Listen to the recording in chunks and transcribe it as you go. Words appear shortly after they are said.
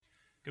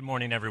Good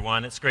morning,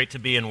 everyone. It's great to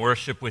be in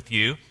worship with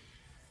you,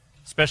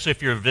 especially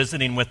if you're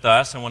visiting with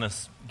us. I want to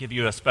give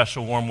you a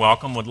special warm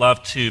welcome. Would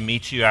love to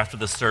meet you after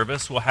the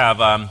service. We'll have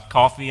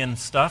coffee and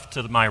stuff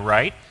to my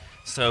right,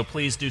 so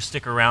please do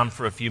stick around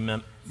for a few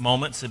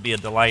moments. It'd be a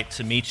delight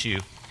to meet you.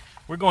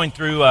 We're going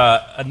through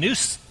a new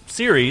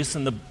series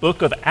in the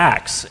book of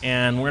Acts,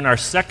 and we're in our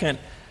second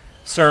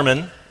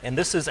sermon, and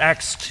this is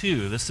Acts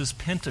 2. This is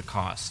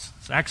Pentecost.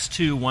 It's Acts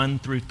 2, 1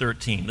 through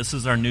 13. This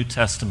is our New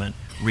Testament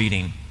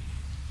reading.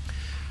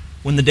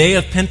 When the day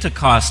of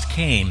Pentecost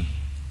came,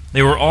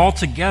 they were all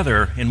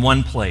together in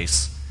one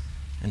place,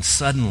 and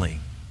suddenly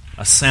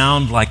a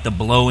sound like the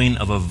blowing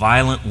of a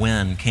violent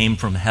wind came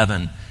from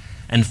heaven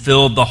and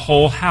filled the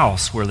whole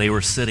house where they were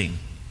sitting.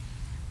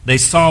 They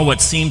saw what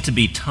seemed to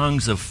be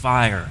tongues of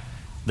fire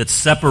that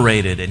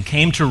separated and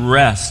came to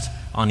rest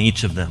on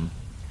each of them.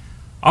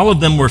 All of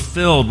them were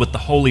filled with the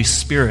Holy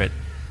Spirit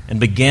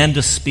and began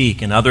to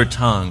speak in other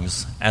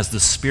tongues as the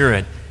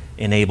Spirit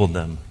enabled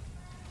them.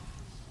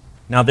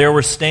 Now there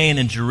were staying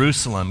in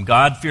Jerusalem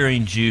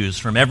God-fearing Jews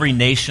from every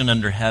nation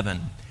under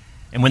heaven.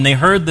 And when they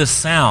heard this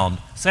sound,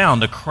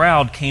 a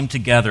crowd came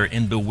together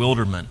in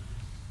bewilderment,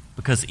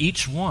 because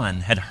each one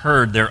had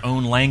heard their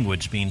own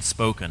language being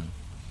spoken.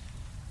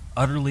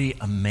 Utterly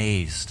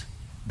amazed,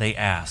 they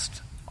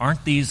asked,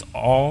 Aren't these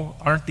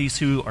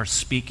who are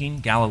speaking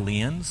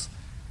Galileans?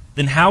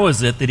 Then how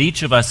is it that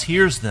each of us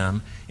hears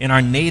them in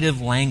our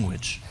native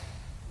language?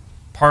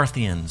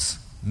 Parthians,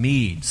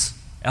 Medes,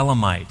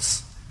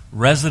 Elamites,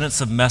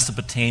 residents of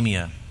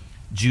Mesopotamia,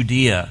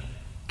 Judea,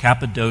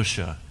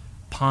 Cappadocia,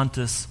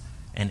 Pontus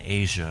and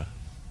Asia,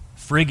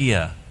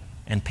 Phrygia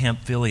and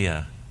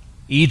Pamphylia,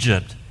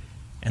 Egypt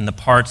and the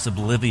parts of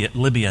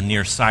Libya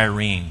near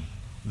Cyrene,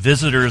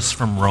 visitors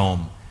from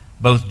Rome,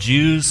 both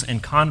Jews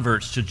and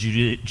converts to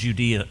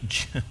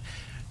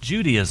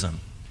Judaism,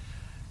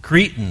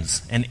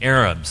 Cretans and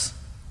Arabs.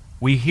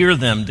 We hear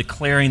them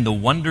declaring the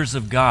wonders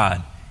of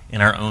God in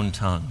our own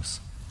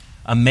tongues.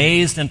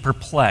 Amazed and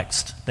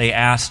perplexed, they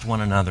asked one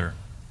another,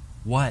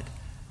 What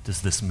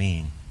does this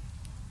mean?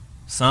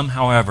 Some,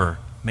 however,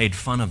 made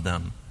fun of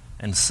them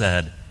and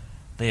said,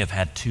 They have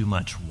had too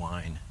much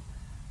wine.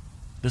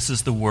 This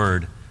is the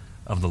word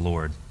of the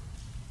Lord.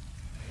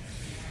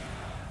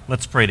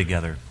 Let's pray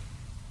together.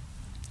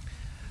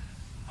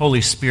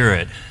 Holy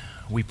Spirit,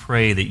 we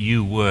pray that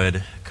you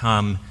would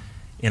come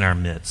in our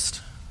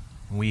midst.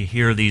 We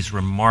hear these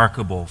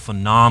remarkable,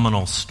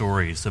 phenomenal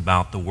stories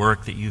about the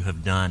work that you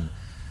have done,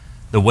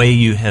 the way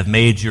you have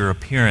made your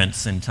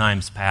appearance in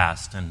times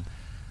past. And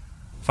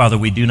Father,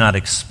 we do not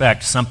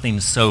expect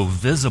something so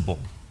visible,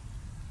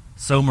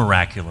 so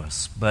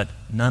miraculous, but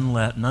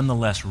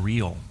nonetheless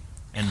real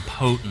and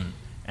potent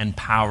and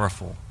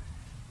powerful.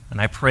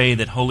 And I pray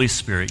that, Holy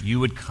Spirit,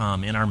 you would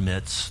come in our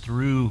midst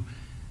through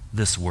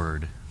this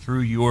word,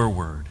 through your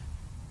word.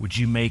 Would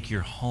you make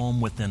your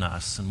home within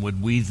us, and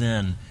would we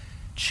then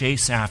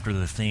chase after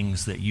the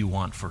things that you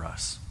want for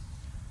us?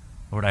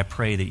 Lord, I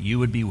pray that you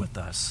would be with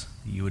us,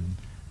 that you would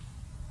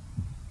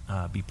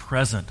be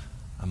present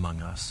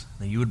among us,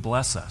 that you would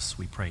bless us,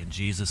 we pray in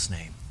Jesus'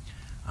 name.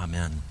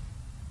 Amen.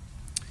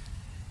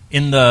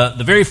 In the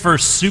very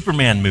first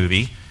Superman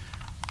movie,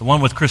 the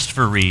one with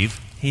Christopher Reeve,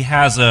 he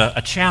has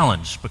a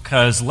challenge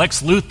because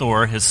Lex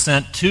Luthor has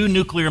sent 2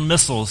 nuclear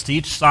missiles to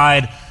each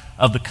side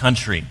of the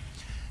country.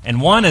 And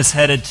one is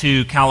headed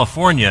to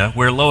California,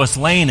 where Lois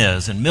Lane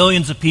is, and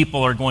millions of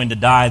people are going to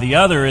die. The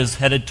other is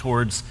headed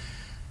towards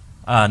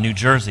New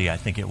Jersey, I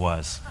think it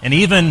was. And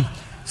even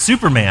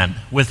Superman,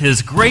 with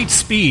his great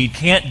speed,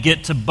 can't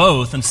get to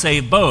both and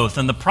save both.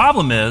 And the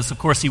problem is, of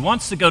course, he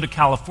wants to go to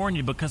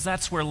California because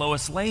that's where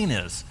Lois Lane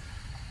is.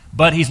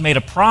 But he's made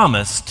a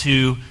promise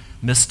to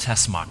Miss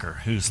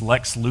Tessmacher, who's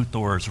Lex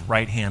Luthor's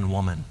right-hand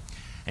woman.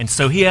 And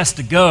so he has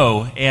to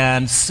go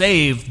and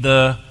save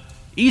the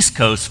East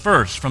Coast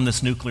first from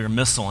this nuclear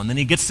missile. And then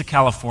he gets to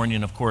California,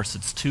 and of course,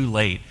 it's too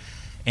late.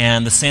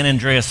 And the San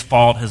Andreas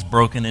Fault has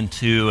broken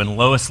into, and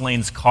Lois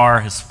Lane's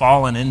car has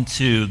fallen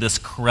into this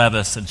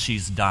crevice, and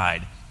she's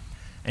died.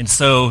 And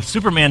so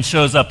Superman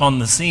shows up on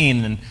the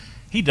scene, and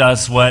he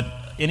does what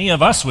any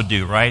of us would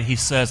do, right? He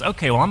says,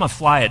 okay, well, I'm going to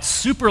fly at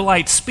super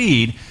light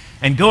speed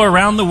and go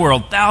around the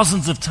world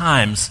thousands of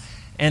times.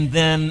 And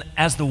then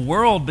as the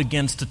world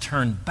begins to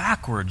turn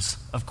backwards,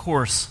 of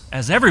course,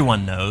 as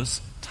everyone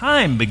knows,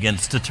 time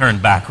begins to turn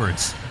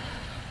backwards.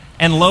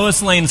 And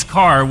Lois Lane's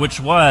car,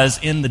 which was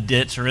in the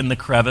ditch or in the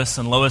crevice,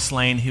 and Lois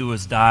Lane, who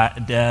was dead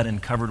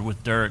and covered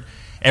with dirt,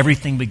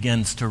 everything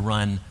begins to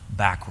run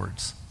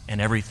backwards,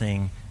 and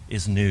everything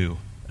is new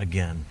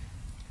again.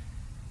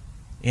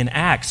 In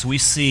Acts, we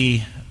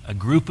see a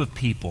group of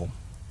people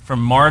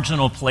from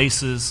marginal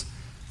places,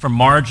 from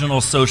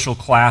marginal social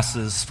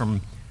classes, from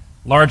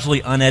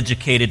largely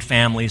uneducated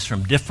families,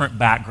 from different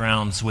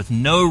backgrounds, with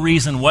no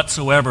reason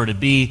whatsoever to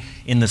be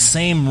in the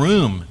same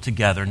room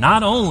together.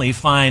 Not only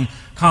find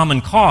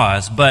common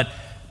cause, but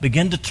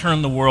begin to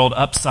turn the world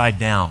upside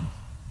down.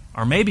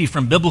 Or maybe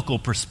from biblical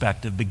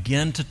perspective,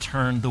 begin to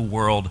turn the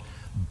world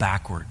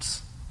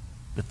backwards.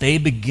 That they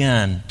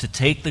begin to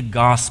take the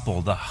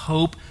gospel, the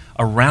hope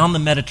around the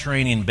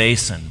Mediterranean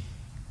basin.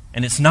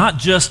 And it's not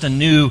just a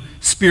new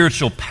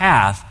spiritual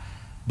path,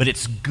 but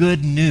it's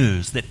good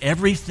news that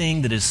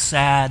everything that is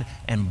sad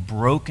and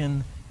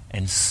broken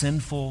and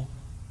sinful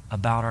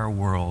about our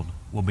world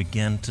will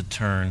begin to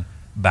turn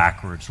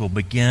backwards, will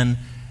begin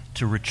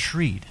to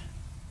retreat.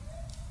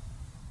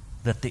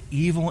 That the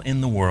evil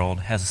in the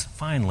world has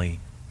finally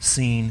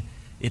seen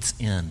its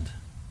end.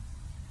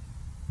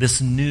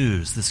 This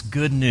news, this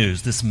good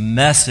news, this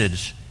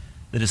message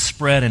that is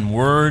spread in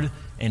word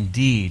and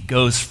deed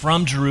goes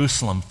from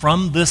Jerusalem,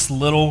 from this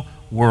little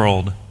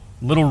world,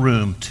 little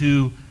room,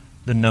 to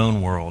the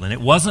known world. And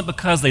it wasn't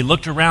because they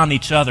looked around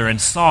each other and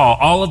saw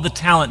all of the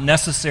talent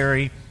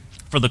necessary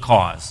for the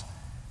cause.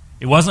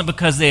 It wasn't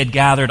because they had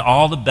gathered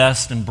all the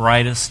best and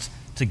brightest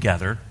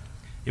together.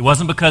 It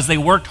wasn't because they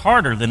worked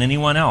harder than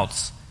anyone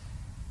else.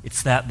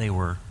 It's that they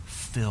were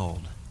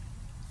filled.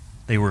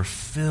 They were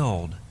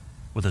filled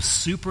with a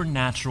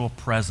supernatural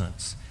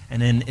presence.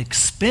 And in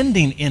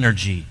expending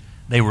energy,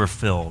 they were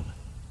filled.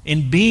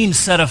 In being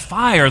set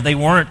afire, they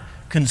weren't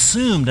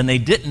consumed and they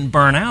didn't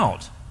burn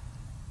out.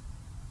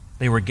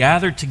 They were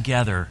gathered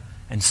together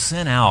and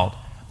sent out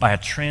by a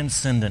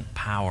transcendent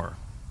power.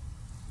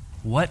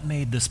 What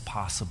made this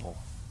possible?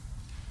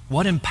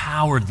 What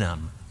empowered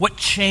them? What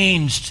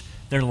changed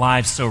their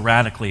lives so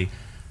radically?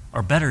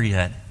 Or better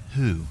yet,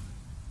 who?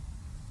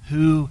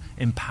 Who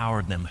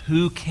empowered them?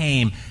 Who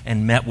came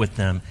and met with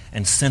them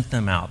and sent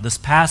them out? This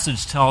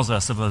passage tells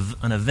us of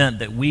an event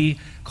that we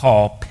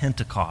call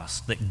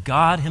Pentecost, that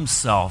God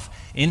himself,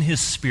 in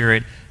his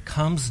Spirit,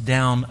 comes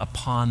down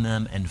upon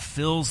them and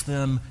fills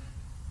them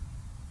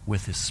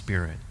with his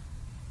Spirit.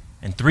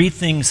 And three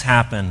things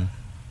happen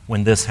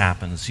when this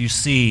happens. You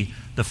see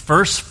the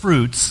first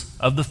fruits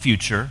of the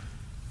future,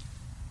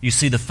 you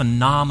see the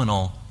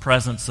phenomenal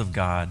presence of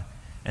God,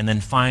 and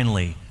then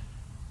finally,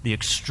 the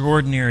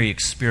extraordinary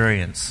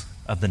experience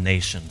of the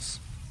nations.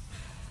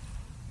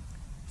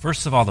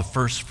 First of all, the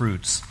first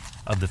fruits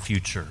of the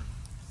future.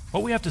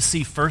 What we have to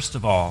see first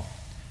of all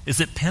is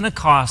that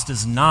Pentecost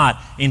is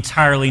not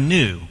entirely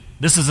new.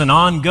 This is an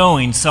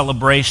ongoing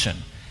celebration.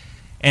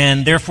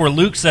 And therefore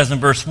Luke says in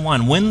verse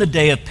 1, when the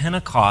day of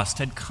Pentecost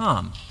had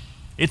come,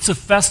 it's a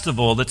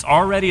festival that's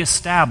already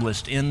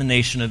established in the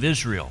nation of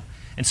Israel.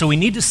 And so we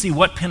need to see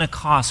what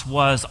Pentecost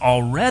was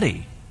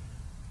already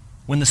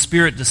when the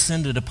Spirit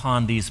descended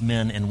upon these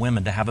men and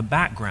women to have a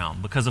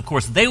background. Because, of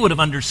course, they would have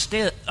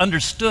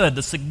understood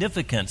the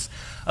significance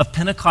of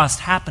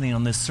Pentecost happening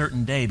on this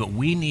certain day, but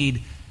we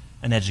need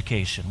an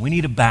education. We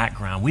need a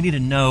background. We need to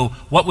know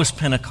what was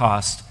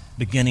Pentecost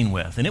beginning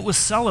with. And it was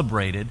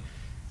celebrated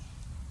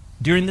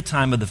during the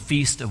time of the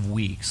Feast of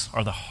Weeks,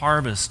 or the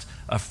harvest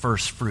of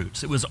first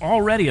fruits. It was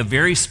already a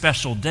very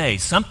special day.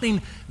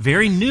 Something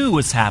very new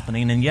was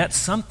happening, and yet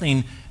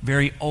something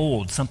very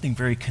old, something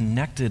very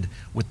connected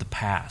with the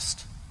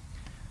past.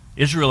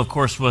 Israel, of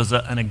course, was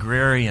an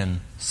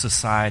agrarian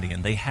society,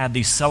 and they had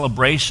these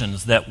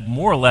celebrations that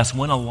more or less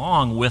went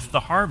along with the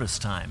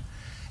harvest time.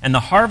 And the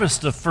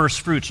harvest of first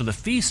fruits, or the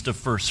feast of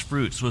first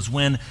fruits, was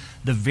when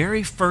the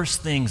very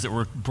first things that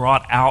were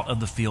brought out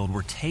of the field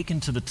were taken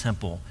to the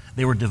temple.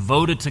 They were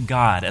devoted to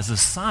God as a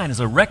sign, as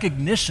a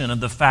recognition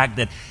of the fact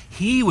that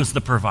he was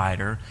the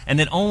provider and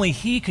that only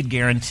he could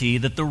guarantee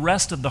that the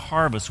rest of the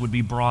harvest would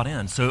be brought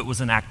in. So it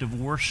was an act of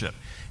worship.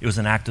 It was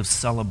an act of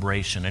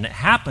celebration. And it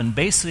happened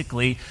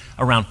basically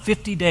around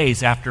 50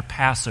 days after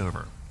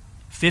Passover.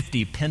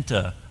 50,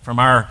 penta, from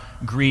our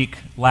Greek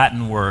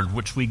Latin word,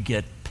 which we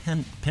get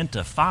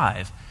penta,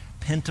 5,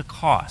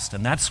 Pentecost.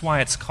 And that's why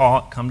it's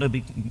come to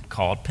be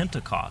called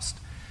Pentecost.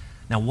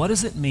 Now, what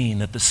does it mean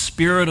that the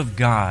Spirit of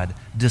God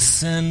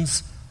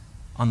descends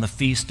on the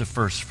Feast of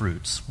First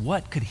Fruits?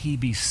 What could he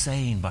be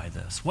saying by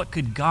this? What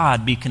could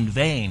God be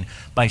conveying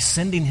by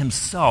sending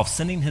himself,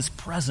 sending his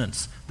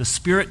presence, the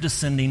Spirit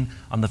descending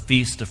on the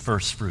Feast of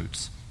First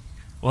Fruits?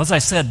 Well, as I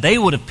said, they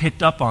would have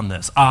picked up on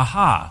this.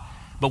 Aha!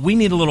 But we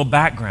need a little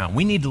background.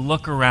 We need to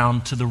look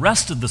around to the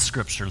rest of the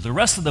Scripture, the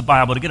rest of the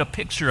Bible, to get a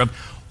picture of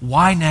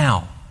why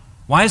now?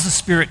 Why is the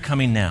Spirit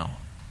coming now?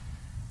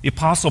 The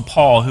Apostle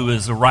Paul, who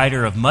is a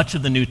writer of much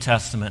of the New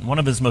Testament, one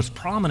of his most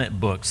prominent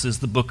books is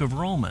the book of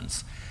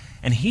Romans.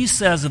 And he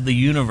says of the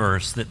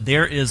universe that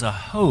there is a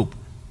hope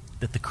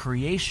that the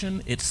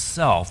creation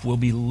itself will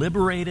be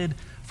liberated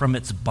from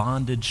its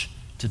bondage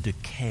to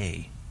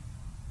decay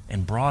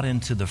and brought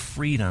into the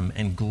freedom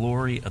and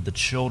glory of the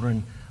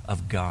children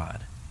of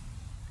God.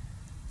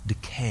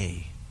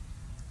 Decay.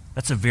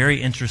 That's a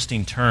very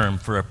interesting term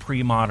for a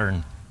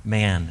pre-modern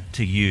man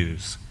to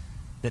use.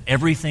 That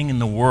everything in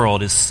the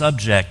world is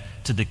subject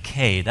to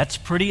decay. That's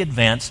pretty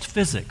advanced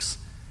physics.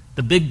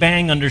 The Big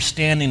Bang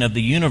understanding of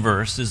the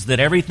universe is that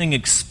everything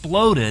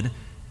exploded,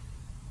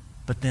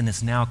 but then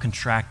is now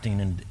contracting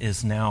and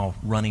is now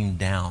running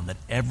down, that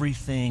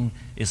everything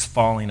is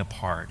falling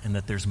apart, and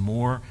that there's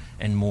more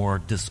and more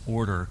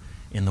disorder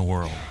in the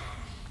world.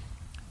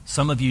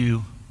 Some of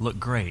you look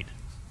great.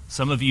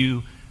 Some of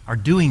you are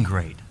doing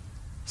great.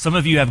 Some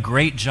of you have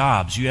great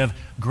jobs. You have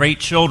great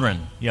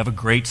children. You have a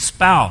great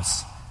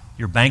spouse.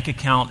 Your bank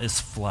account is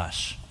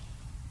flush,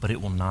 but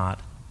it will not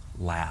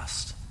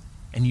last,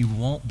 and you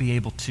won't be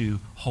able to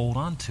hold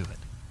on to it.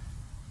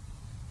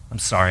 I'm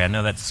sorry, I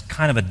know that's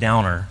kind of a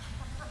downer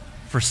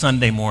for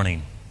Sunday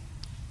morning,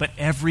 but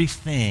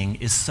everything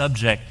is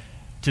subject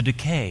to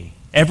decay.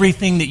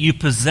 Everything that you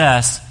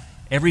possess,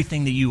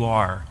 everything that you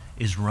are,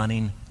 is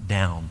running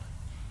down.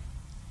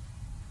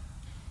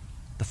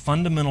 The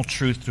fundamental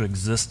truth to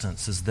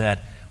existence is that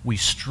we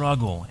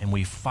struggle and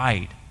we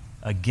fight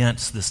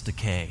against this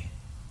decay,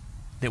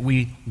 that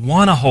we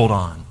want to hold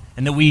on,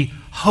 and that we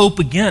hope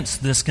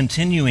against this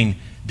continuing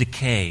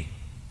decay.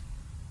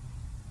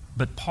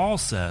 But Paul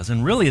says,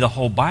 and really the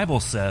whole Bible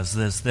says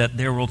this, that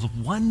there will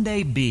one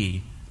day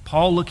be,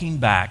 Paul looking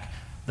back,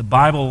 the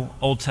Bible,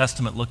 Old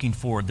Testament looking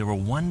forward, there will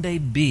one day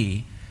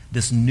be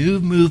this new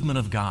movement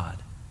of God,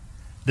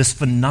 this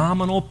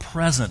phenomenal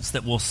presence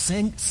that will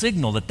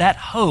signal that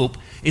hope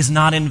is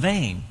not in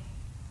vain,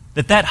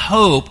 that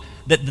hope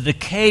that the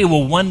decay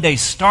will one day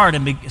start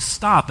and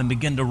stop and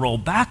begin to roll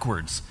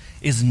backwards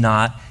is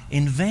not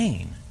in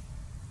vain.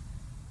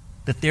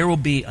 That there will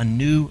be a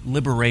new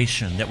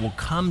liberation that will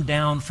come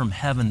down from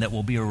heaven that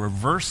will be a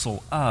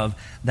reversal of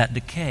that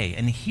decay.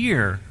 And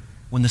here,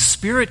 when the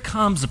Spirit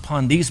comes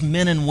upon these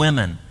men and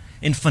women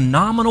in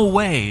phenomenal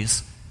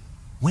ways,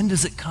 when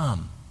does it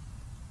come?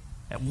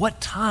 At what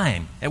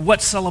time? At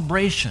what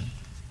celebration?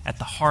 At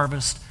the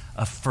harvest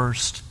of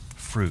first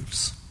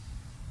fruits.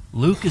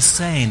 Luke is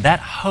saying that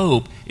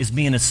hope is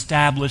being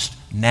established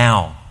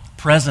now,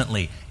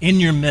 presently, in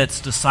your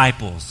midst,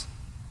 disciples.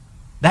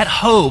 That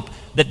hope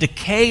that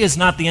decay is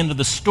not the end of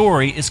the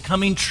story is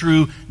coming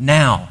true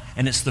now,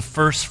 and it's the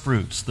first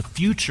fruits. The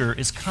future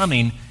is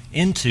coming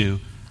into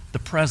the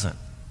present.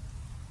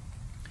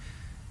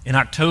 In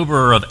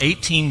October of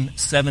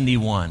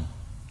 1871,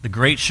 the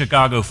Great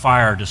Chicago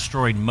Fire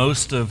destroyed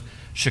most of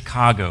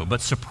Chicago, but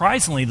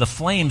surprisingly, the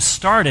flames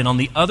started on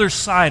the other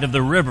side of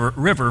the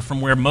river from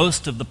where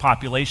most of the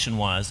population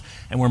was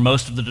and where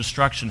most of the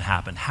destruction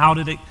happened. How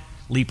did it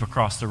leap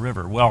across the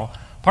river? Well,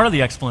 part of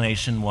the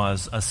explanation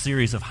was a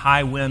series of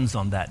high winds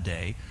on that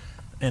day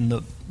and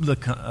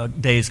the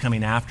days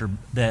coming after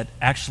that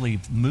actually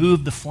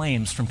moved the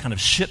flames from kind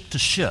of ship to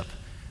ship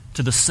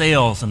to the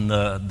sails and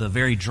the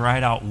very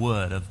dried out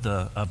wood of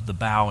the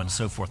bow and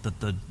so forth,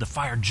 that the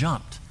fire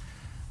jumped.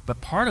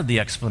 But part of the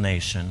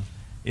explanation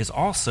is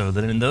also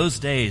that in those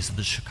days,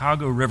 the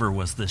Chicago River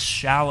was this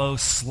shallow,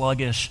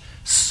 sluggish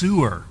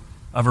sewer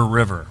of a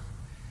river.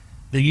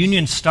 The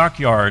Union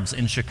stockyards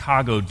in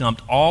Chicago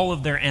dumped all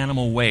of their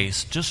animal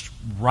waste just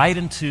right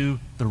into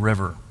the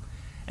river.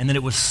 And that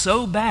it was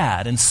so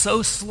bad and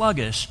so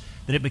sluggish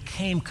that it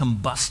became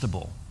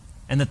combustible.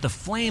 And that the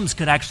flames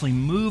could actually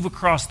move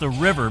across the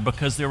river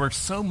because there were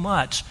so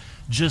much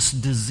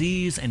just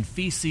disease and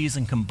feces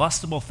and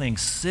combustible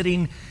things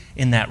sitting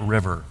in that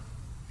river.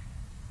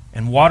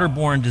 And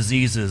waterborne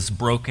diseases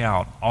broke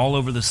out all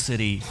over the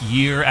city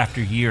year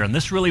after year. And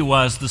this really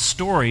was the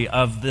story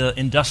of the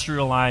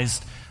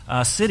industrialized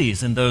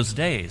cities in those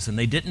days. And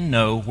they didn't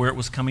know where it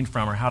was coming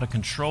from or how to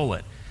control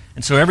it.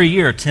 And so every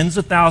year, tens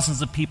of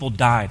thousands of people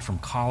died from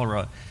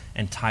cholera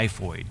and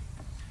typhoid.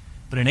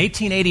 But in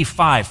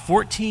 1885,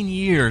 14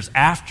 years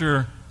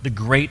after the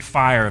Great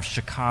Fire of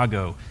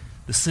Chicago,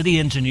 the city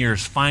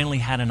engineers finally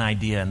had an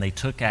idea, and they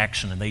took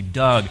action, and they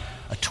dug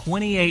a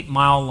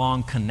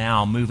 28-mile-long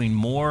canal moving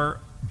more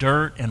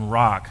dirt and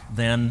rock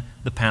than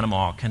the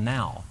Panama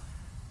Canal.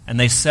 And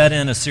they set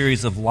in a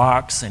series of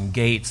locks and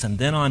gates, and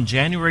then on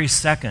January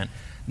 2nd,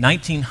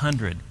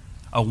 1900,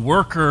 a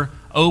worker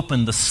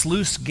opened the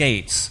sluice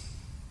gates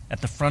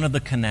at the front of the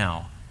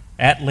canal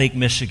at Lake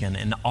Michigan,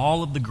 and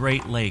all of the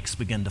Great Lakes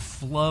began to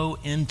flow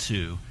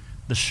into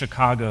the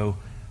Chicago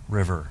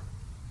River.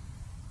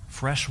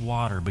 Fresh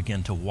water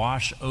began to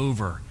wash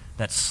over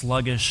that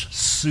sluggish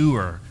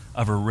sewer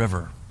of a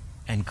river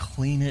and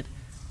clean it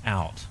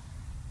out.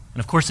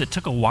 And of course, it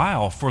took a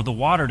while for the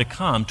water to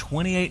come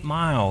 28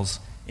 miles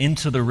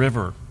into the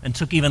river, and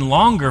took even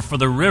longer for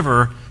the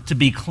river to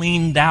be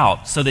cleaned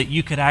out so that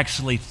you could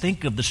actually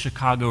think of the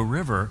Chicago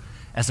River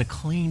as a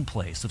clean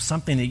place, of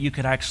something that you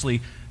could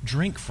actually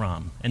drink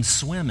from and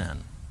swim in.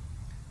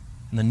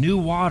 And the new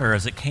water,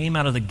 as it came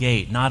out of the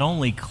gate, not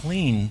only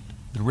cleaned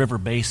the river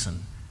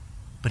basin,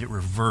 but it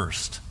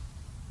reversed.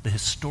 The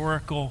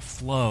historical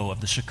flow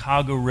of the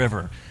Chicago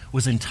River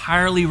was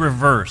entirely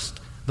reversed.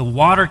 The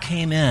water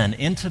came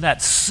into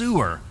that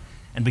sewer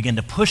and began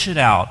to push it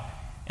out,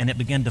 and it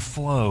began to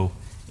flow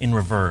in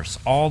reverse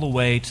all the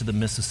way to the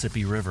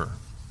Mississippi River.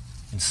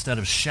 Instead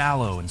of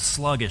shallow and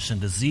sluggish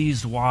and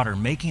diseased water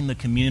making the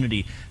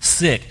community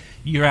sick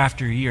year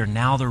after year,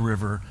 now the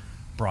river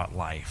brought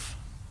life.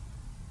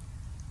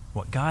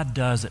 What God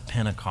does at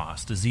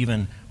Pentecost is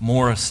even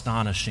more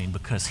astonishing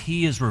because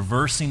He is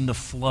reversing the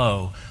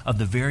flow of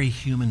the very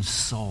human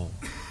soul.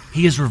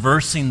 He is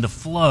reversing the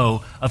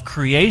flow of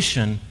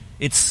creation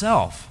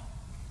itself.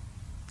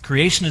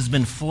 Creation has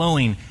been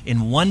flowing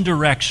in one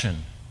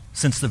direction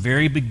since the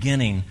very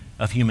beginning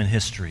of human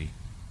history.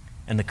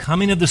 And the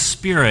coming of the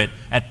Spirit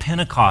at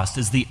Pentecost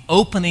is the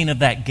opening of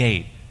that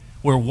gate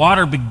where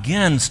water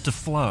begins to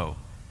flow.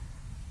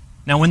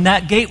 Now, when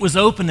that gate was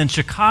opened in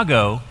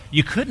Chicago,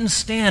 you couldn't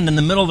stand in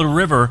the middle of the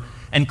river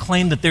and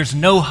claim that there's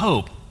no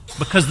hope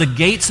because the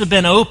gates have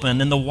been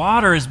opened and the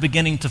water is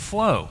beginning to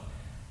flow.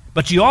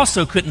 But you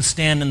also couldn't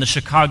stand in the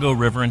Chicago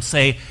River and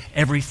say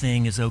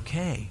everything is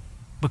okay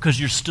because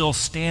you're still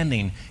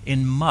standing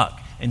in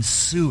muck and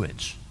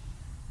sewage.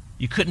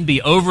 You couldn't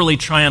be overly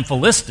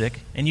triumphalistic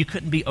and you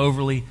couldn't be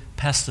overly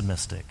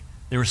pessimistic.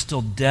 There was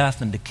still death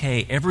and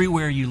decay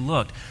everywhere you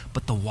looked,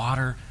 but the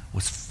water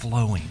was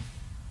flowing.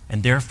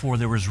 And therefore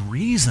there was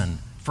reason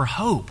for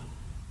hope.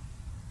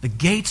 The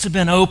gates have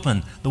been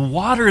opened. The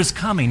water is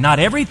coming. Not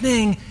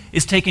everything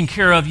is taken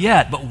care of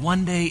yet, but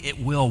one day it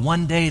will.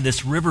 One day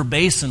this river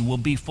basin will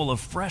be full of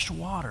fresh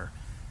water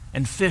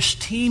and fish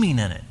teeming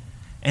in it,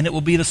 and it will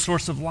be the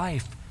source of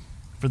life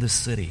for this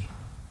city.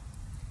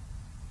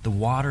 The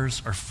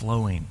waters are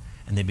flowing,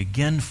 and they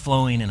begin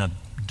flowing in a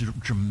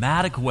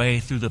dramatic way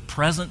through the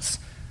presence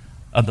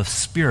of the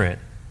Spirit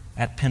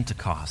at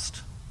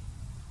Pentecost.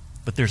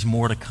 But there's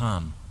more to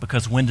come,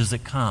 because when does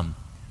it come?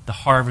 The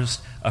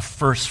harvest of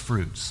first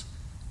fruits.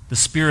 The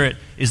Spirit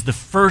is the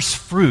first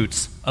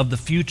fruits of the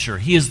future.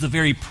 He is the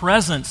very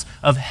presence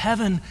of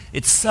heaven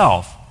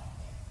itself,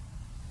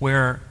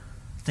 where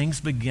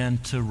things begin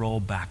to roll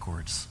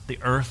backwards. The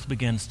earth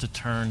begins to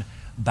turn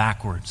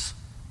backwards.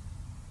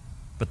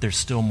 But there's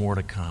still more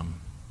to come.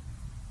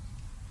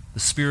 The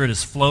Spirit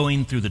is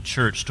flowing through the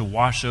church to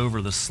wash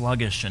over the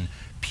sluggish and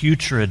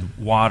putrid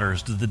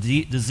waters, the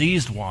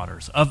diseased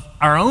waters of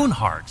our own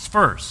hearts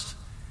first,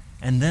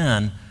 and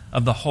then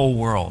of the whole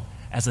world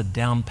as a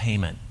down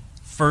payment,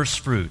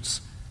 first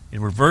fruits. It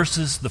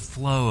reverses the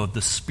flow of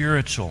the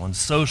spiritual and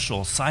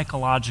social,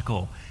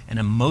 psychological, and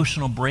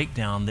emotional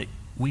breakdown that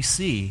we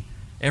see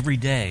every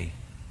day.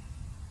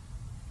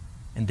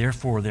 And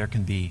therefore there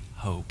can be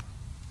hope.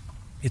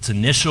 It's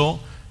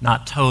initial,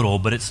 not total,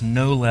 but it's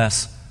no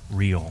less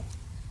real.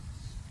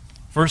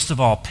 First of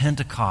all,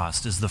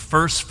 Pentecost is the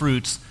first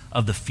fruits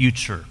of the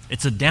future.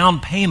 It's a down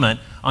payment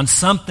on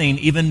something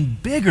even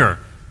bigger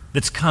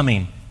that's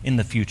coming in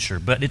the future,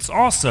 but it's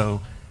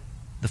also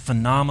the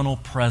phenomenal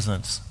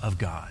presence of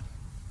God.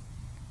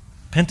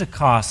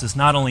 Pentecost is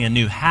not only a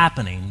new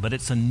happening, but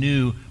it's a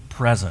new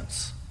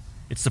presence.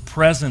 It's the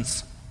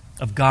presence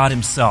of God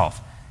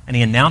Himself, and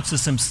He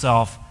announces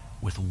Himself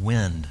with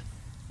wind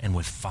and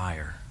with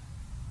fire.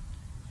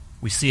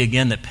 We see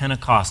again that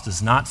Pentecost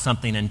is not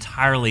something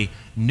entirely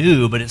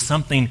new, but it's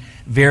something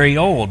very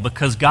old,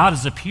 because God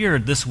has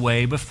appeared this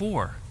way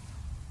before.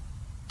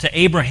 To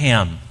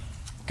Abraham,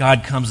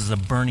 God comes as a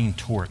burning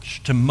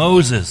torch. To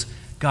Moses,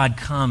 God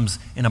comes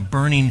in a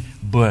burning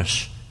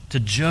bush. To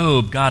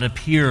Job, God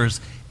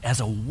appears as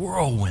a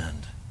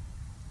whirlwind.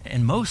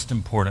 And most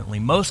importantly,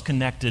 most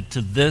connected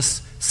to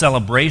this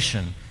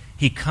celebration,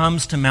 He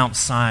comes to Mount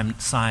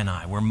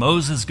Sinai, where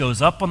Moses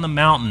goes up on the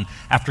mountain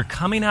after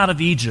coming out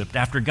of Egypt,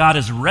 after God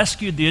has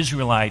rescued the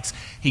Israelites.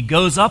 He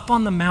goes up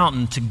on the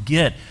mountain to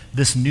get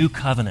this new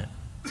covenant,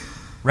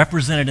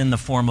 represented in the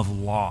form of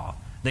law,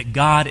 that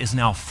God is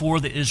now for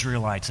the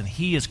Israelites, and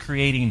He is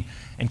creating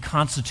and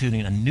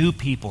constituting a new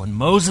people. And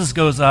Moses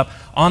goes up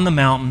on the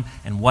mountain,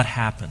 and what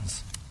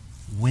happens?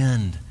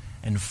 Wind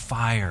and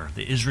fire.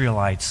 The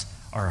Israelites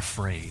are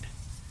afraid.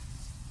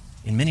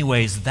 In many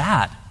ways,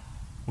 that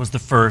was the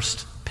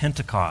first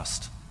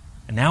Pentecost.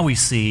 And now we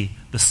see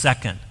the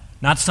second,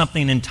 not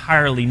something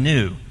entirely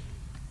new.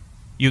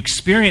 You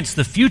experience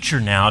the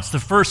future now. It's the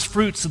first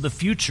fruits of the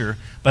future,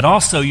 but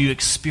also you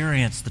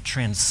experience the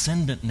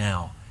transcendent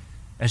now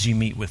as you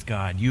meet with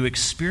God. You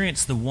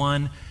experience the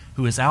one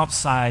who is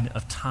outside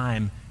of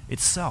time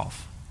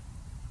itself.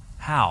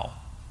 How?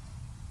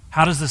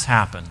 How does this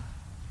happen?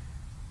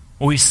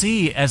 Well, we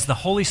see as the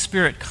Holy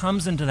Spirit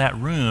comes into that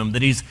room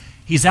that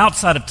He's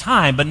outside of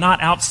time, but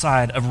not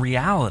outside of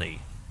reality.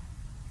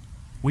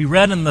 We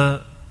read in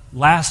the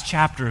last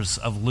chapters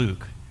of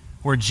Luke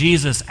where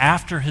Jesus,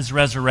 after His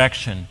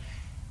resurrection,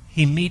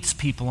 He meets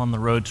people on the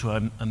road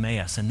to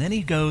Emmaus. And then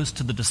He goes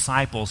to the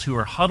disciples who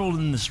are huddled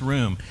in this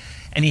room,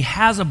 and He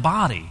has a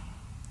body.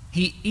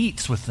 He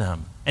eats with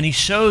them, and He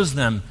shows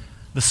them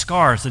the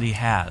scars that He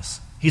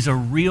has. He's a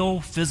real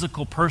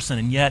physical person,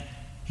 and yet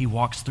He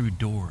walks through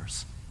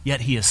doors.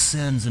 Yet He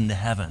ascends into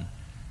heaven.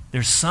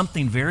 There's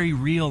something very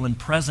real and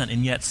present,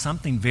 and yet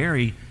something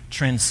very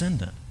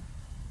transcendent.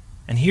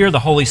 And here the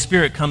Holy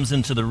Spirit comes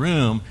into the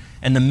room,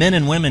 and the men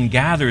and women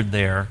gathered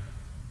there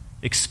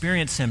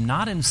experience Him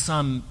not in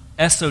some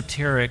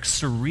esoteric,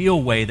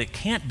 surreal way that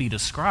can't be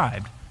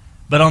described,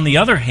 but on the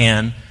other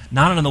hand,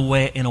 not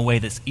in a way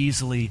that's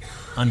easily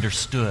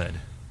understood.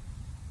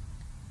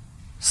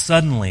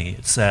 Suddenly,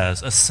 it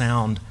says, a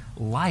sound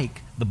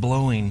like the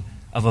blowing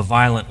of a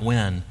violent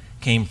wind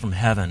came from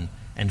heaven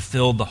and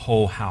filled the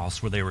whole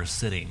house where they were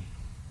sitting.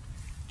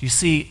 You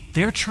see,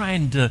 they're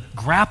trying to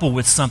grapple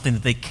with something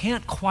that they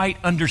can't quite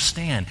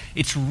understand.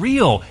 It's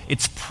real.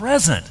 It's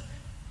present.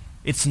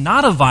 It's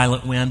not a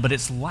violent wind, but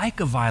it's like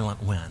a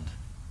violent wind.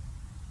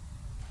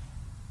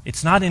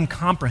 It's not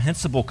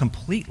incomprehensible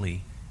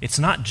completely. It's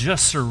not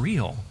just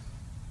surreal,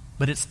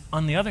 but it's,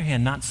 on the other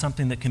hand, not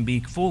something that can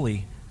be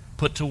fully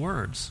put to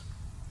words.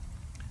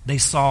 They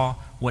saw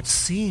what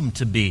seemed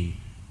to be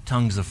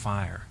tongues of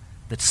fire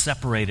that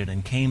separated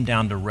and came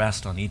down to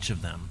rest on each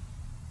of them.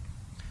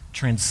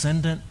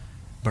 Transcendent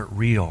but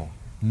real,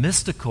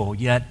 mystical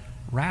yet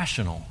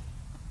rational.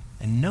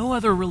 And no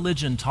other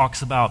religion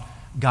talks about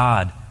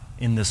God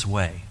in this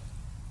way.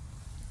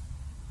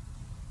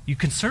 You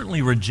can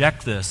certainly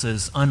reject this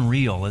as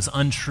unreal, as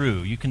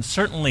untrue. You can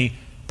certainly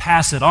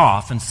pass it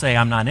off and say,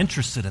 I'm not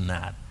interested in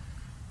that.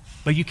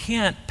 But you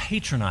can't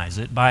patronize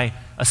it by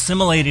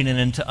assimilating it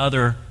into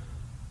other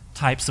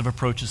types of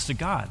approaches to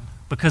God,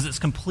 because it's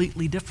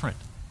completely different.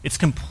 It's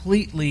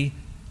completely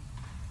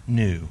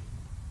new.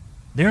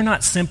 They're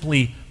not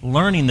simply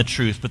learning the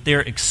truth, but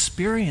they're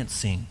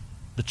experiencing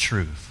the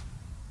truth.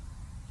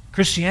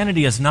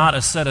 Christianity is not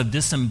a set of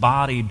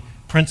disembodied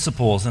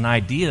principles and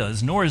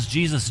ideas, nor is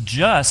Jesus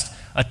just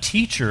a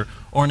teacher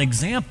or an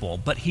example,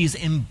 but he's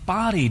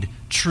embodied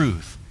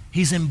truth.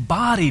 He's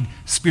embodied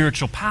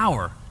spiritual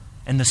power.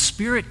 And the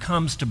Spirit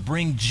comes to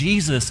bring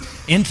Jesus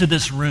into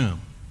this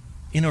room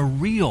in a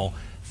real,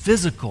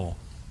 physical,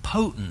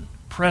 potent,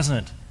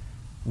 present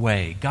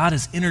way. God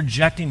is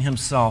interjecting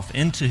himself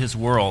into his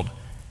world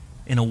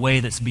in a way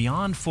that's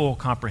beyond full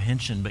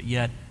comprehension, but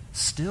yet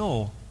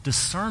still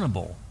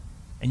discernible.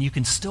 And you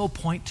can still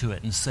point to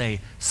it and say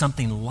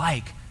something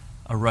like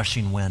a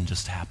rushing wind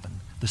just happened.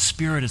 The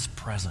Spirit is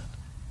present.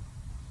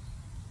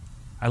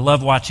 I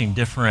love watching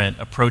different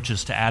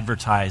approaches to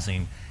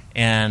advertising,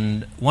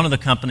 and one of the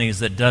companies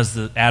that does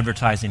the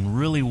advertising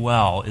really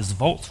well is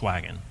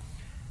Volkswagen.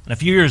 And a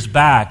few years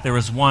back, there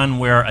was one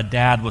where a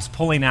dad was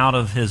pulling out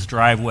of his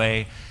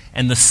driveway,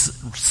 and the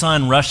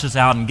son rushes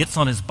out and gets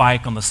on his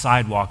bike on the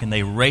sidewalk, and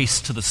they race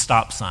to the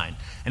stop sign.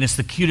 And it's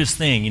the cutest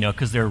thing,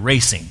 because they're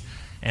racing.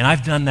 And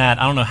I've done that,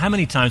 I don't know how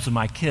many times with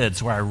my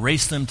kids, where I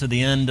race them to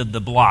the end of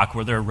the block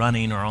where they're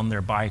running or on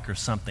their bike or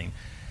something.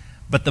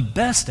 But the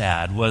best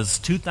ad was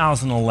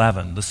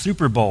 2011, the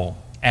Super Bowl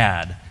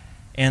ad.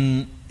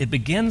 And it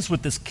begins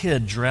with this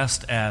kid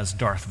dressed as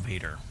Darth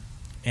Vader.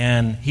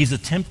 And he's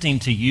attempting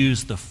to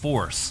use the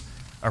Force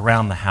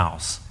around the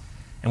house.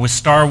 And with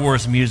Star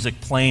Wars music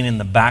playing in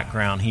the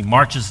background, he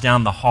marches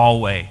down the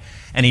hallway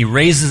and he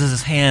raises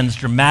his hands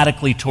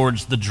dramatically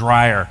towards the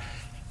dryer.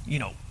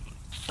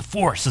 The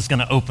Force is going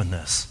to open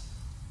this.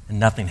 And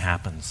nothing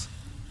happens.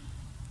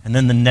 And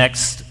then the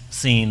next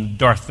scene,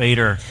 Darth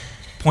Vader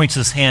points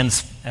his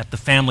hands at the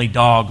family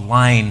dog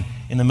lying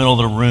in the middle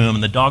of the room,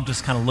 and the dog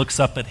just kind of looks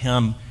up at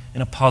him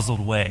in a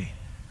puzzled way,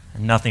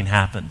 and nothing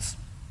happens.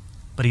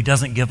 But he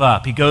doesn't give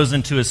up. He goes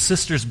into his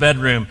sister's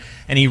bedroom,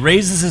 and he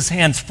raises his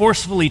hands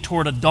forcefully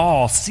toward a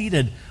doll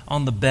seated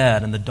on the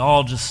bed, and the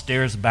doll just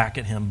stares back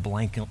at him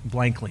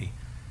blankly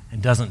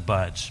and doesn't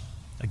budge.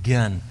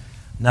 Again,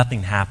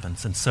 nothing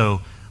happens. And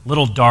so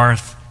little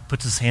Darth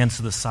puts his hands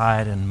to the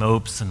side and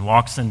mopes and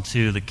walks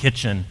into the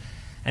kitchen,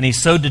 and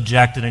he's so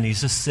dejected, and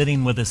he's just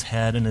sitting with his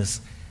head in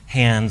his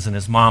hands, and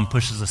his mom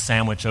pushes a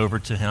sandwich over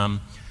to him,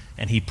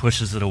 and he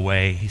pushes it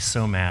away. He's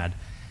so mad.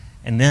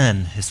 And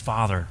then his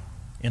father,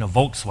 in a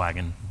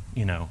Volkswagen,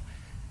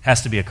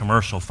 has to be a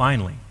commercial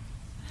finally,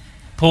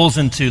 pulls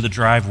into the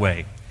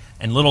driveway,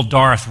 and little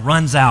Darth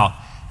runs out,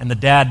 and the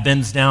dad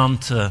bends down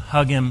to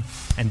hug him,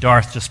 and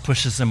Darth just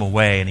pushes him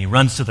away, and he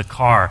runs to the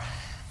car,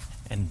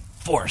 and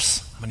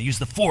Force, I'm going to use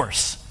the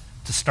Force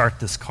to start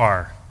this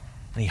car.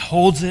 And he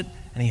holds it,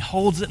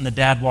 and the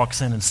dad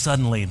walks in, and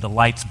suddenly the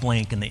lights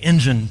blink, and the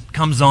engine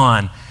comes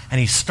on, and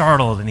he's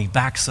startled, and he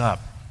backs up.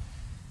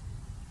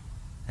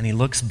 And he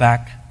looks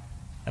back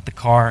at the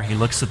car, he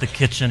looks at the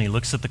kitchen, he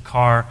looks at the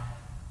car.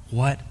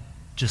 What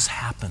just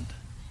happened?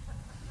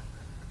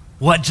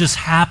 What just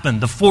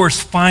happened? The Force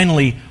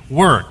finally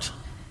worked.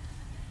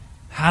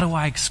 How do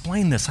I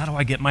explain this? How do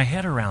I get my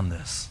head around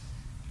this?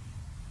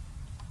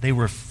 They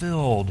were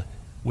filled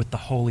with the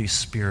Holy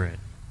Spirit,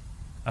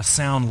 a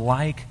sound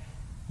like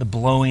the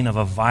blowing of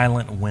a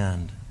violent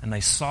wind, and they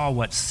saw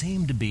what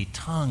seemed to be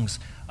tongues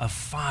of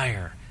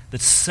fire that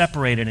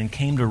separated and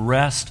came to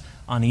rest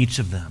on each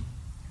of them.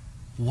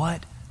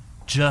 What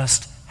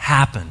just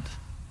happened?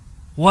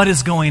 What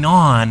is going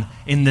on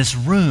in this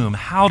room?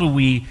 How do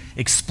we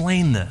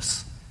explain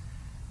this?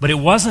 But it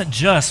wasn't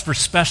just for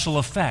special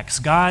effects.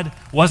 God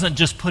wasn't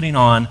just putting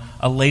on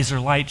a laser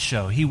light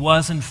show. He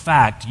was, in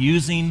fact,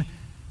 using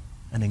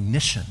an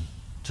ignition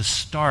to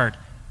start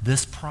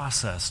this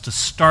process, to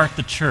start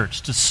the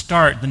church, to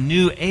start the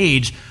new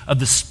age of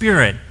the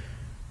Spirit.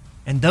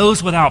 And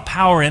those without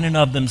power in and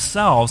of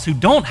themselves, who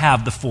don't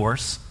have the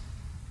Force,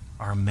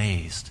 are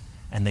amazed.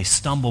 And they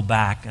stumble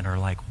back and are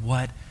like,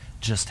 what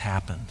just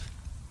happened?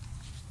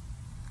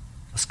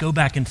 Let's go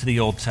back into the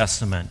Old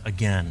Testament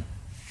again,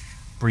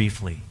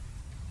 briefly.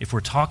 If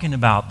we're talking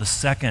about the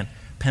second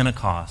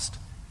Pentecost,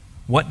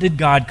 what did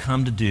God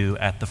come to do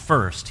at the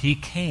first? He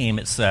came,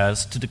 it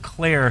says, to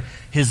declare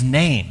his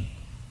name.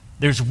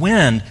 There's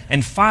wind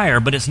and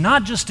fire, but it's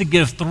not just to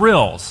give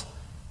thrills.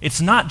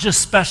 It's not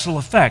just special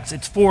effects.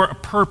 It's for a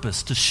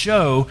purpose, to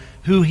show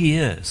who he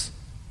is.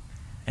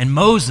 And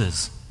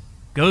Moses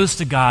goes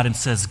to God and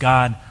says,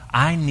 God,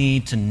 I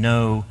need to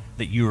know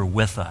that you are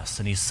with us.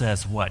 And he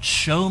says, what?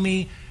 Show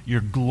me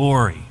your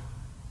glory.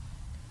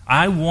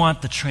 I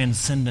want the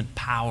transcendent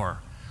power.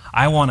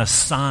 I want a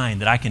sign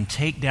that I can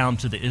take down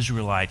to the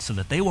Israelites so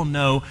that they will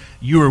know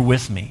you are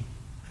with me.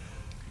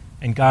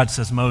 And God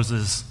says,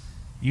 Moses,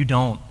 you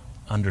don't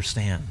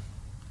understand.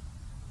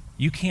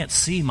 You can't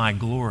see my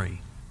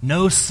glory.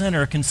 No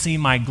sinner can see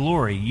my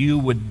glory. You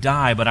would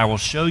die, but I will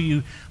show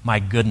you my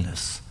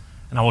goodness,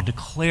 and I will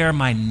declare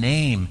my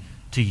name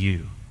to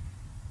you.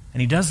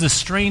 And he does this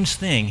strange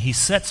thing. He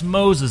sets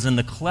Moses in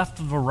the cleft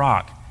of a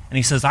rock, and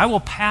he says, I will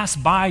pass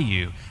by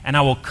you, and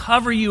I will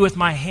cover you with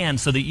my hand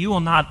so that you will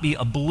not be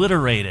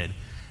obliterated,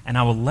 and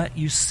I will let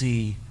you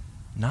see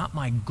not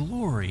my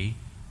glory,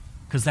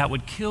 because that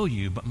would kill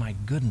you, but my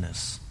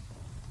goodness.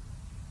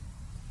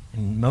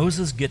 And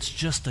Moses gets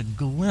just a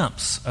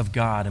glimpse of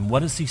God. And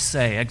what does he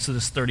say?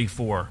 Exodus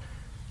 34.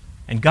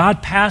 And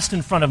God passed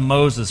in front of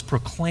Moses,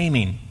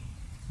 proclaiming,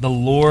 the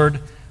Lord,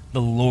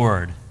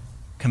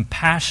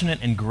 compassionate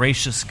and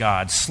gracious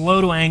God,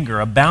 slow to anger,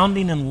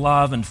 abounding in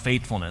love and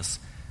faithfulness,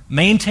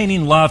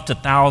 maintaining love to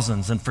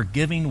thousands, and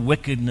forgiving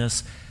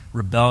wickedness,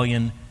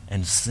 rebellion,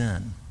 and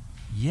sin.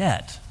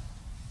 Yet,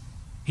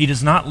 he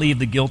does not leave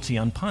the guilty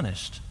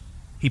unpunished.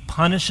 He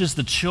punishes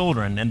the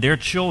children and their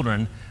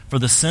children for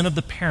the sin of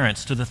the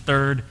parents to the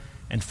third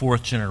and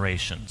fourth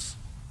generations.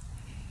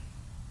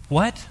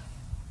 What?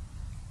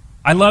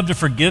 I love to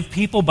forgive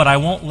people, but I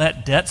won't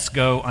let debts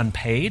go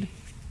unpaid.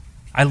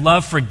 I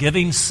love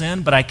forgiving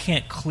sin, but I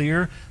can't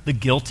clear the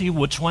guilty.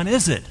 Which one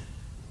is it?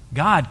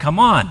 God, come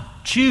on,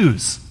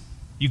 choose.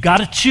 You got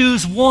to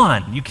choose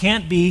one. You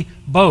can't be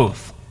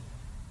both.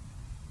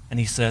 And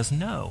he says,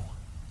 no.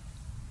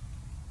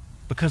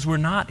 Because we're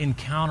not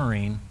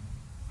encountering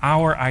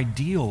our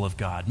ideal of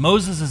God.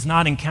 Moses is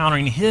not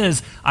encountering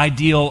his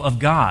ideal of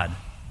God.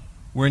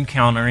 We're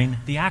encountering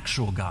the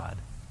actual God,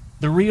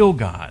 the real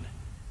God.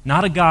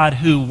 Not a God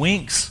who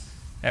winks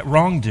at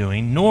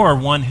wrongdoing, nor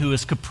one who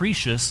is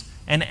capricious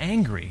and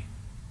angry.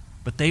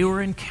 But they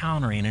were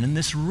encountering, and in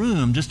this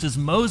room, just as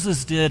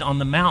Moses did on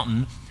the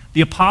mountain, the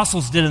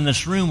apostles did in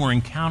this room, were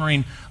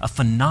encountering a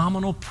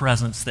phenomenal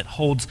presence that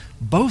holds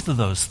both of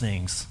those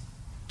things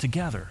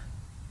together.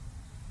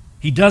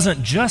 He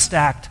doesn't just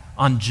act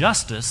on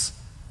justice,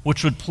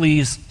 which would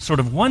please sort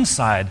of one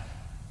side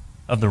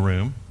of the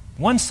room,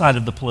 one side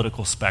of the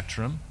political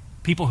spectrum,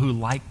 people who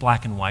like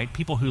black and white,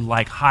 people who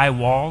like high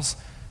walls,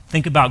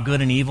 think about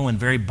good and evil in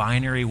very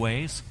binary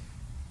ways.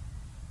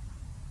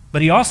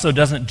 But he also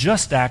doesn't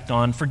just act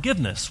on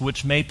forgiveness,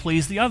 which may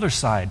please the other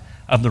side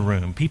of the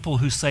room, people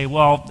who say,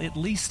 well, at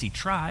least he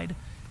tried.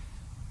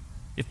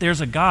 If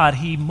there's a God,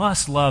 he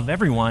must love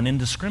everyone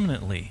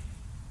indiscriminately.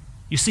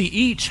 You see,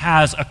 each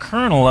has a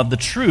kernel of the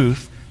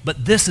truth,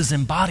 but this is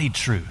embodied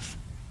truth.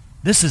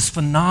 This is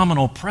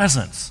phenomenal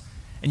presence.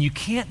 And you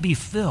can't be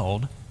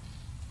filled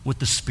with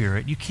the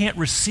Spirit. You can't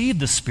receive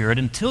the Spirit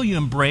until you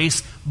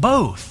embrace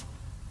both.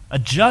 A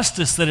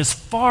justice that is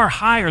far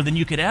higher than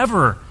you could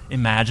ever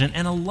imagine,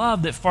 and a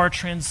love that far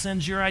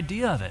transcends your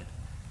idea of it.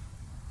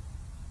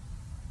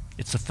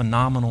 It's a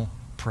phenomenal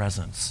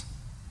presence.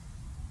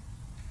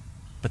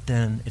 But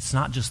then it's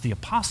not just the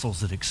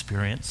apostles that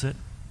experience it.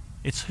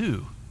 It's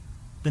who?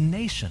 The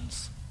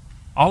nations.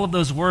 All of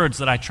those words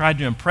that I tried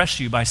to impress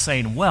you by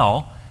saying,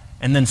 well,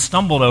 and then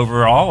stumbled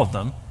over all of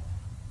them,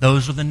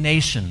 those were the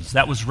nations.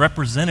 That was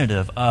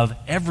representative of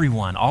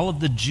everyone, all of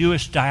the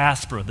Jewish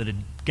diaspora that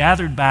had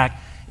gathered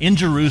back in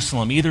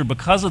Jerusalem, either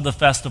because of the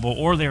festival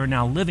or they are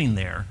now living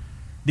there.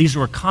 These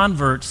were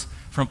converts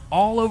from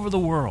all over the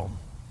world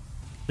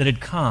that had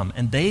come,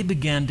 and they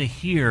began to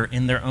hear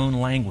in their own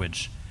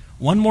language.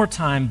 One more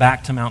time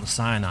back to Mount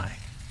Sinai.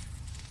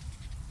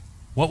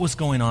 What was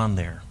going on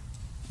there?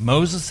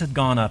 Moses had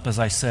gone up, as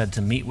I said,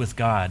 to meet with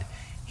God.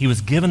 He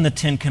was given the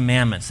 10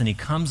 Commandments, and he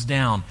comes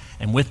down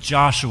and with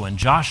Joshua, and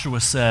Joshua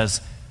says,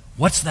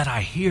 what's that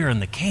I hear in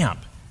the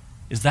camp?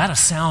 Is that a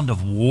sound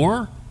of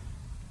war?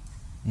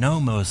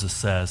 No, Moses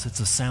says, it's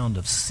a sound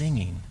of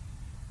singing.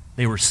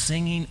 They were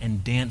singing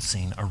and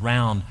dancing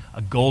around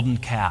a golden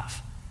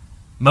calf.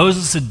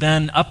 Moses had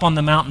been up on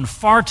the mountain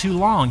far too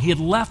long. He had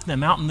left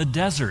them out in the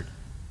desert.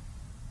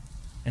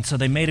 And so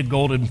they made a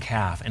golden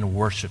calf and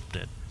worshiped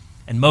it.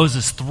 And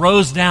Moses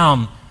throws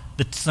down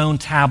the stone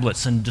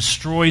tablets and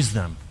destroys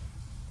them.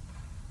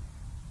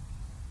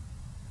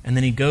 And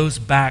then he goes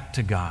back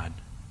to God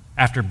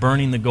after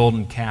burning the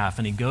golden calf,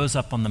 and he goes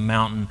up on the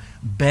mountain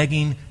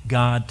begging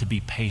God to be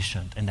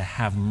patient and to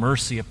have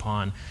mercy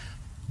upon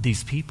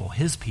these people,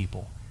 his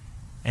people.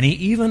 And he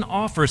even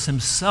offers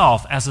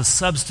himself as a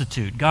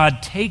substitute.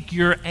 God, take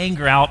your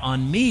anger out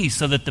on me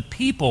so that the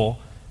people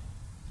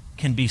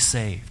can be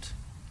saved.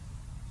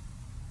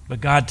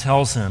 But God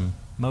tells him,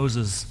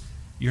 Moses,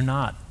 you're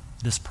not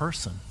this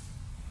person.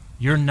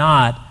 You're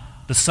not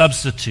the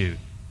substitute.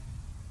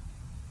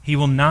 He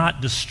will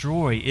not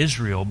destroy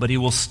Israel, but he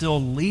will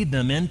still lead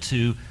them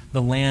into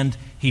the land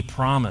he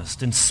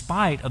promised. In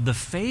spite of the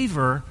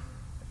failure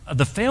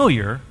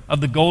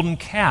of the golden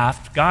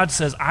calf, God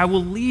says, I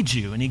will lead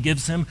you. And he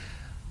gives him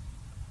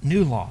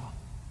new law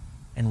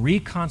and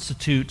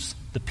reconstitutes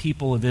the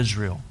people of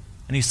Israel.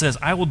 And he says,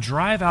 I will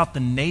drive out the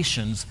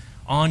nations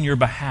on your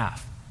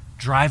behalf.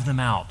 drive them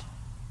out.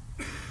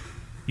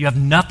 You have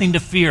nothing to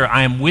fear.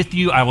 I am with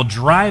you. I will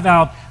drive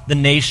out the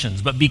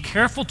nations. But be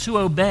careful to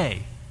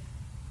obey.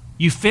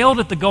 You failed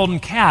at the golden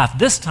calf.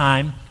 This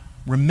time,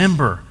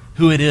 remember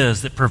who it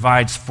is that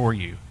provides for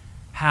you.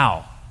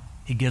 How?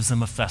 He gives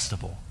them a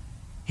festival.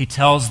 He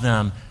tells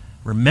them,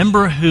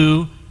 remember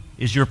who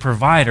is your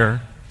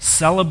provider.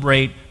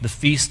 Celebrate the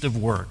Feast of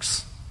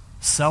Works.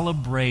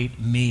 Celebrate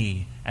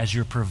me as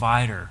your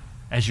provider,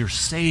 as your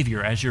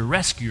Savior, as your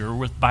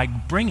rescuer by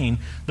bringing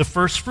the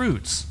first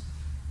fruits.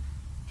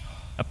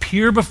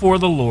 Appear before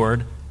the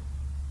Lord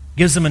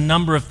gives them a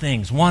number of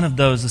things. One of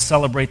those is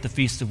celebrate the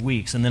Feast of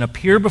Weeks. And then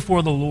appear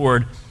before the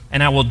Lord,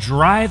 and I will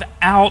drive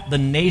out the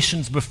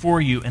nations before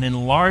you and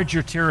enlarge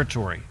your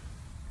territory.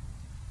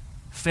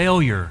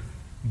 Failure,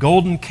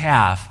 golden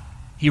calf.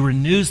 He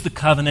renews the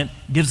covenant,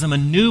 gives them a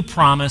new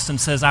promise, and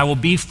says, I will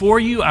be for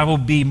you, I will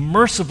be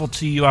merciful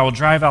to you, I will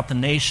drive out the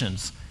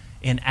nations.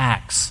 In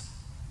Acts,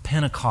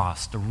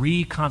 Pentecost, the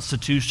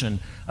reconstitution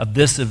of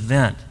this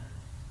event.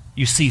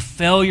 You see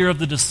failure of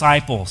the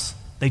disciples.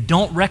 They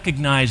don't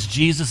recognize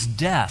Jesus'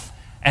 death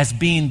as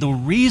being the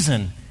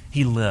reason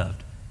he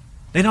lived.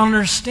 They don't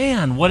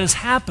understand what has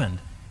happened.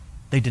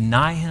 They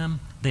deny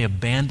him. They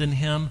abandon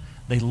him.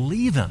 They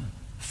leave him.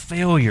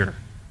 Failure.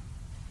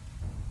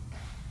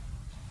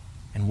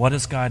 And what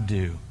does God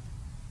do?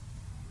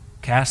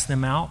 Cast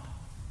them out?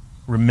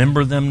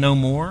 Remember them no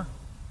more?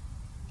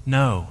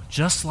 No.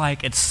 Just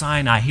like at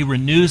Sinai, he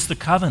renews the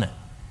covenant.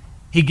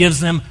 He gives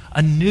them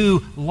a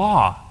new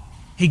law.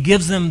 He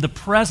gives them the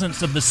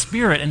presence of the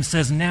Spirit and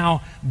says,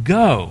 now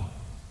go.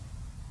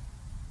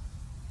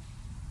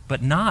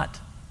 But not.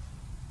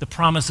 The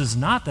promise is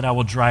not that I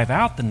will drive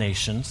out the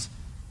nations,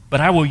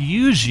 but I will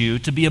use you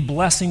to be a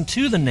blessing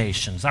to the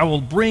nations. I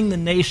will bring the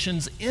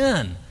nations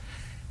in.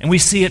 And we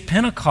see at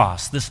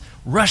Pentecost, this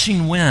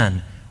rushing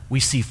wind. We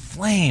see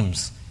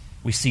flames.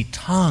 We see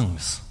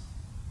tongues.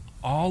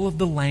 All of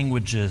the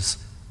languages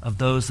of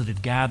those that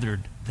had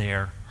gathered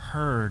there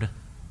heard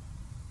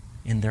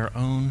in their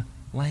own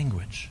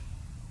language.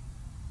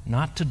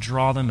 Not to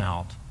draw them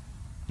out,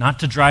 not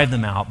to drive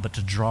them out, but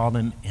to draw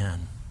them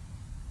in.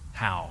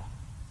 How?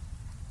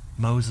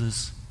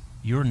 Moses,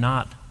 you're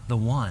not the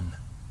one.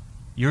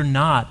 You're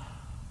not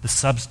the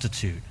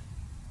substitute.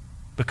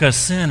 Because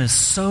sin is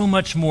so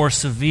much more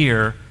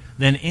severe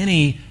than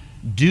any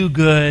do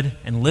good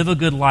and live a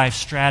good life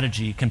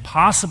strategy can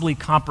possibly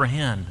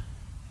comprehend.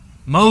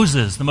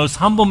 Moses, the most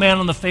humble man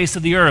on the face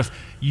of the earth,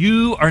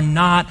 you are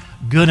not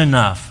good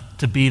enough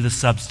to be the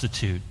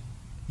substitute.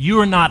 You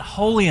are not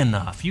holy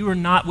enough. You are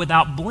not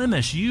without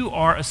blemish. You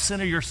are a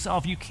sinner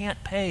yourself. You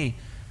can't pay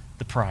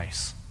the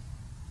price.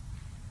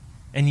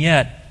 And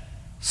yet,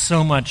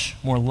 so much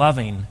more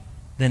loving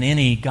than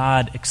any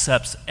God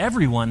accepts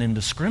everyone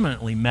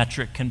indiscriminately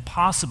metric can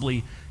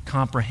possibly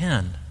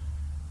comprehend.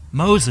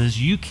 Moses,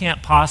 you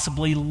can't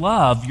possibly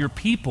love your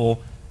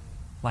people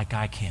like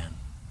I can.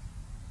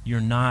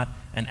 You're not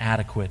an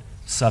adequate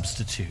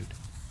substitute.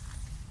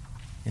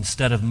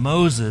 Instead of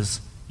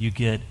Moses, you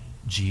get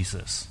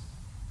Jesus.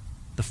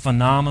 The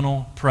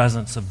phenomenal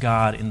presence of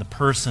God in the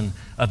person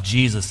of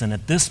Jesus. And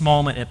at this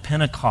moment at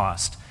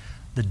Pentecost,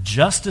 the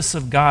justice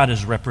of God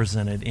is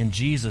represented in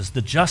Jesus.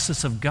 The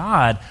justice of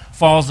God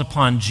falls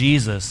upon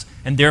Jesus,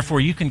 and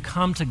therefore you can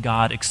come to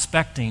God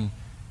expecting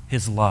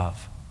his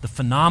love. The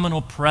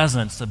phenomenal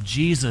presence of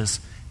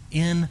Jesus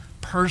in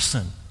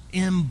person,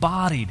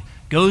 embodied,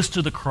 goes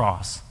to the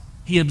cross.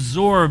 He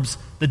absorbs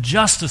the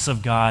justice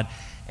of God,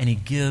 and he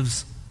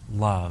gives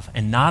love.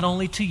 And not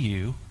only to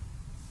you,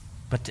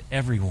 but to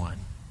everyone,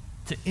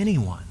 to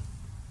anyone.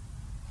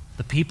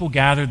 The people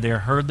gathered there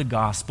heard the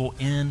gospel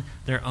in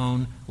their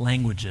own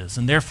languages.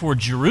 And therefore,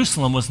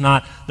 Jerusalem was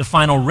not the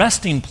final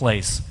resting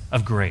place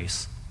of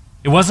grace.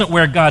 It wasn't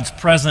where God's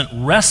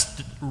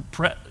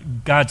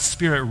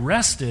Spirit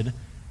rested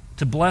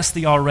to bless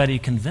the already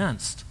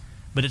convinced,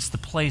 but it's the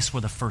place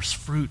where the first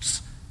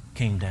fruits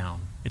came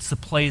down. It's the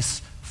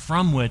place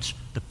from which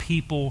the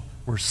people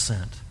were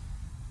sent.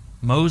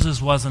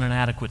 Moses wasn't an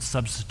adequate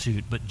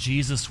substitute, but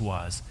Jesus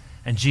was.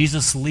 And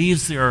Jesus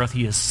leaves the earth,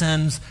 he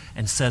ascends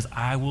and says,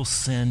 I will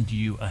send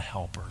you a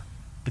helper,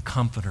 the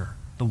comforter,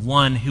 the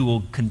one who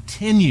will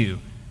continue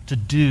to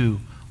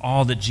do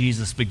all that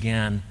Jesus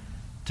began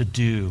to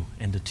do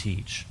and to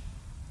teach.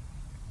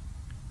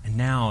 And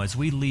now, as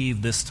we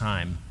leave this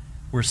time,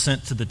 we're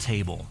sent to the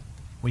table.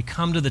 We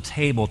come to the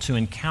table to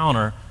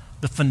encounter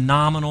the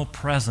phenomenal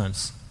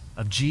presence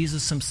of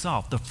Jesus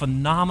himself, the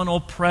phenomenal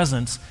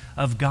presence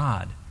of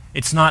God.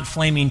 It's not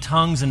flaming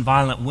tongues and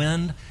violent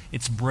wind,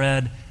 it's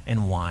bread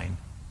and wine.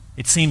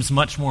 It seems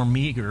much more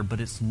meager, but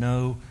it's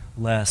no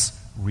less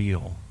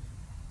real.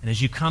 And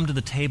as you come to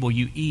the table,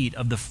 you eat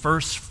of the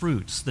first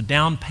fruits, the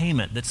down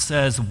payment that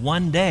says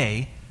one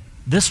day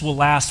this will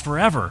last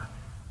forever.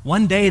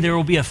 One day there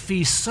will be a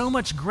feast so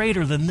much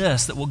greater than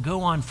this that will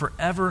go on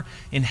forever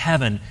in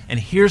heaven. And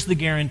here's the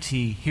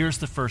guarantee, here's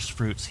the first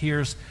fruits,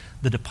 here's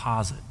the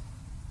deposit.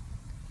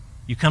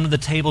 You come to the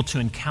table to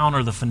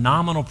encounter the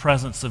phenomenal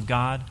presence of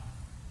God.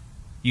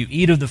 You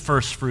eat of the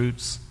first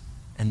fruits,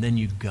 and then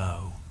you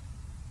go.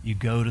 you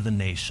go to the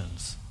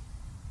nations.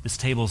 This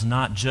table is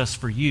not just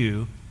for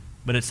you,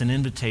 but it's an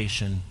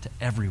invitation to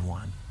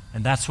everyone.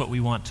 And that's what we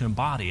want to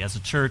embody as a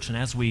church and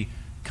as we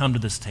come to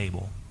this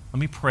table. Let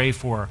me pray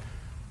for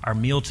our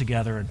meal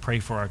together and pray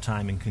for our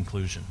time in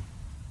conclusion.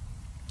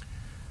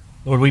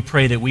 Lord, we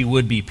pray that we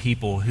would be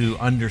people who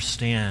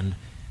understand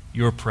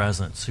your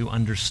presence, who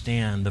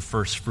understand the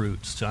first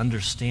fruits, to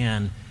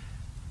understand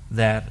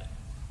that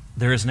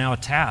there is now a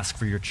task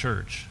for your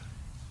church.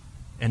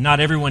 And not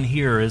everyone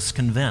here is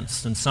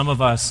convinced, and some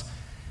of us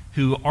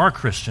who are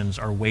Christians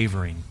are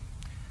wavering.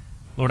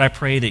 Lord, I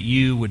pray that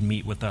you would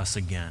meet with us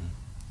again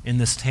in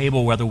this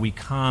table, whether we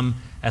come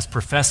as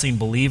professing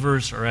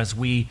believers or as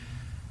we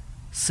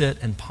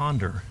sit and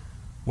ponder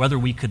whether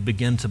we could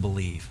begin to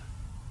believe,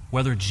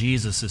 whether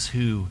Jesus is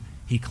who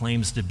he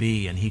claims to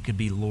be and he could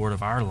be Lord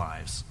of our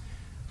lives.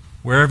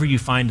 Wherever you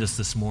find us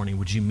this morning,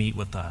 would you meet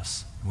with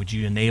us? Would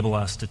you enable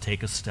us to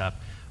take a step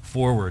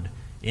forward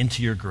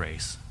into your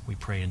grace? We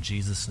pray in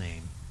Jesus'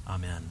 name.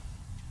 Amen.